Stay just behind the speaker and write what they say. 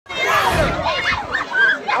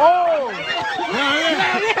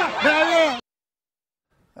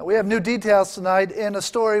We have new details tonight in a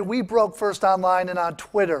story we broke first online and on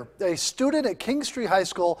Twitter. A student at King Street High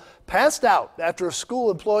School passed out after a school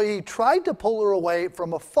employee tried to pull her away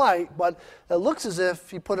from a fight, but it looks as if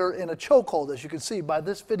he put her in a chokehold, as you can see by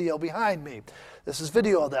this video behind me. This is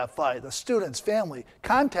video of that fight. The student's family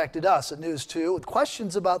contacted us at News 2 with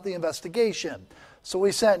questions about the investigation. So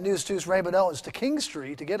we sent News 2's Raymond Owens to King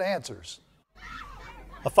Street to get answers.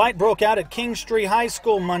 A fight broke out at King Street High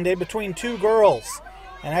School Monday between two girls.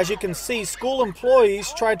 And as you can see, school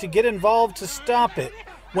employees tried to get involved to stop it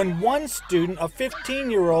when one student, a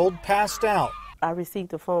 15-year-old, passed out. I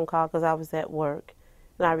received a phone call because I was at work.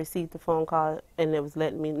 And I received the phone call and it was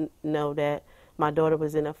letting me know that my daughter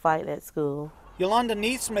was in a fight at school. Yolanda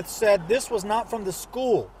Neesmith said this was not from the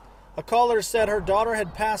school. A caller said her daughter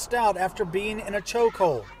had passed out after being in a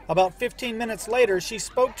chokehold. About 15 minutes later, she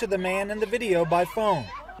spoke to the man in the video by phone.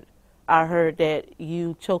 I heard that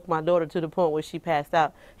you choked my daughter to the point where she passed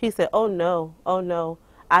out. He said, oh no,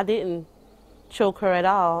 I didn't choke her at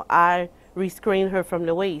all. I restrained her from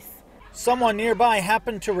the waist. Someone nearby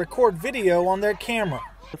happened to record video on their camera.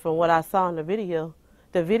 From what I saw in the video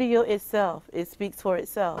itself, it speaks for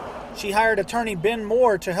itself. She hired attorney Ben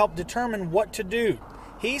Moore to help determine what to do.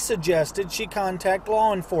 He suggested she contact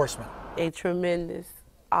law enforcement. A tremendous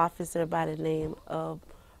officer by the name of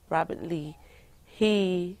Robert Lee.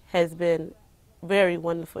 He has been very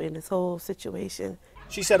wonderful in this whole situation.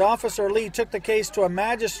 She said Officer Lee took the case to a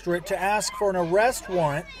magistrate to ask for an arrest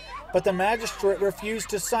warrant, but the magistrate refused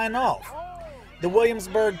to sign off. The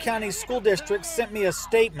Williamsburg County School District sent me a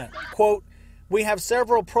statement, quote, "We have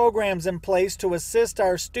several programs in place to assist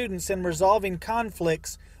our students in resolving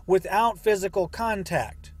conflicts without physical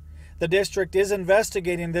contact. The district is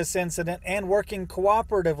investigating this incident and working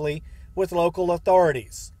cooperatively with local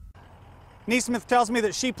authorities." Neesmith tells me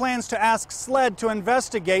that she plans to ask SLED to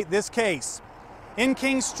investigate this case. In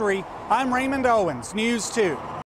King Street, I'm Raymond Owens, News 2.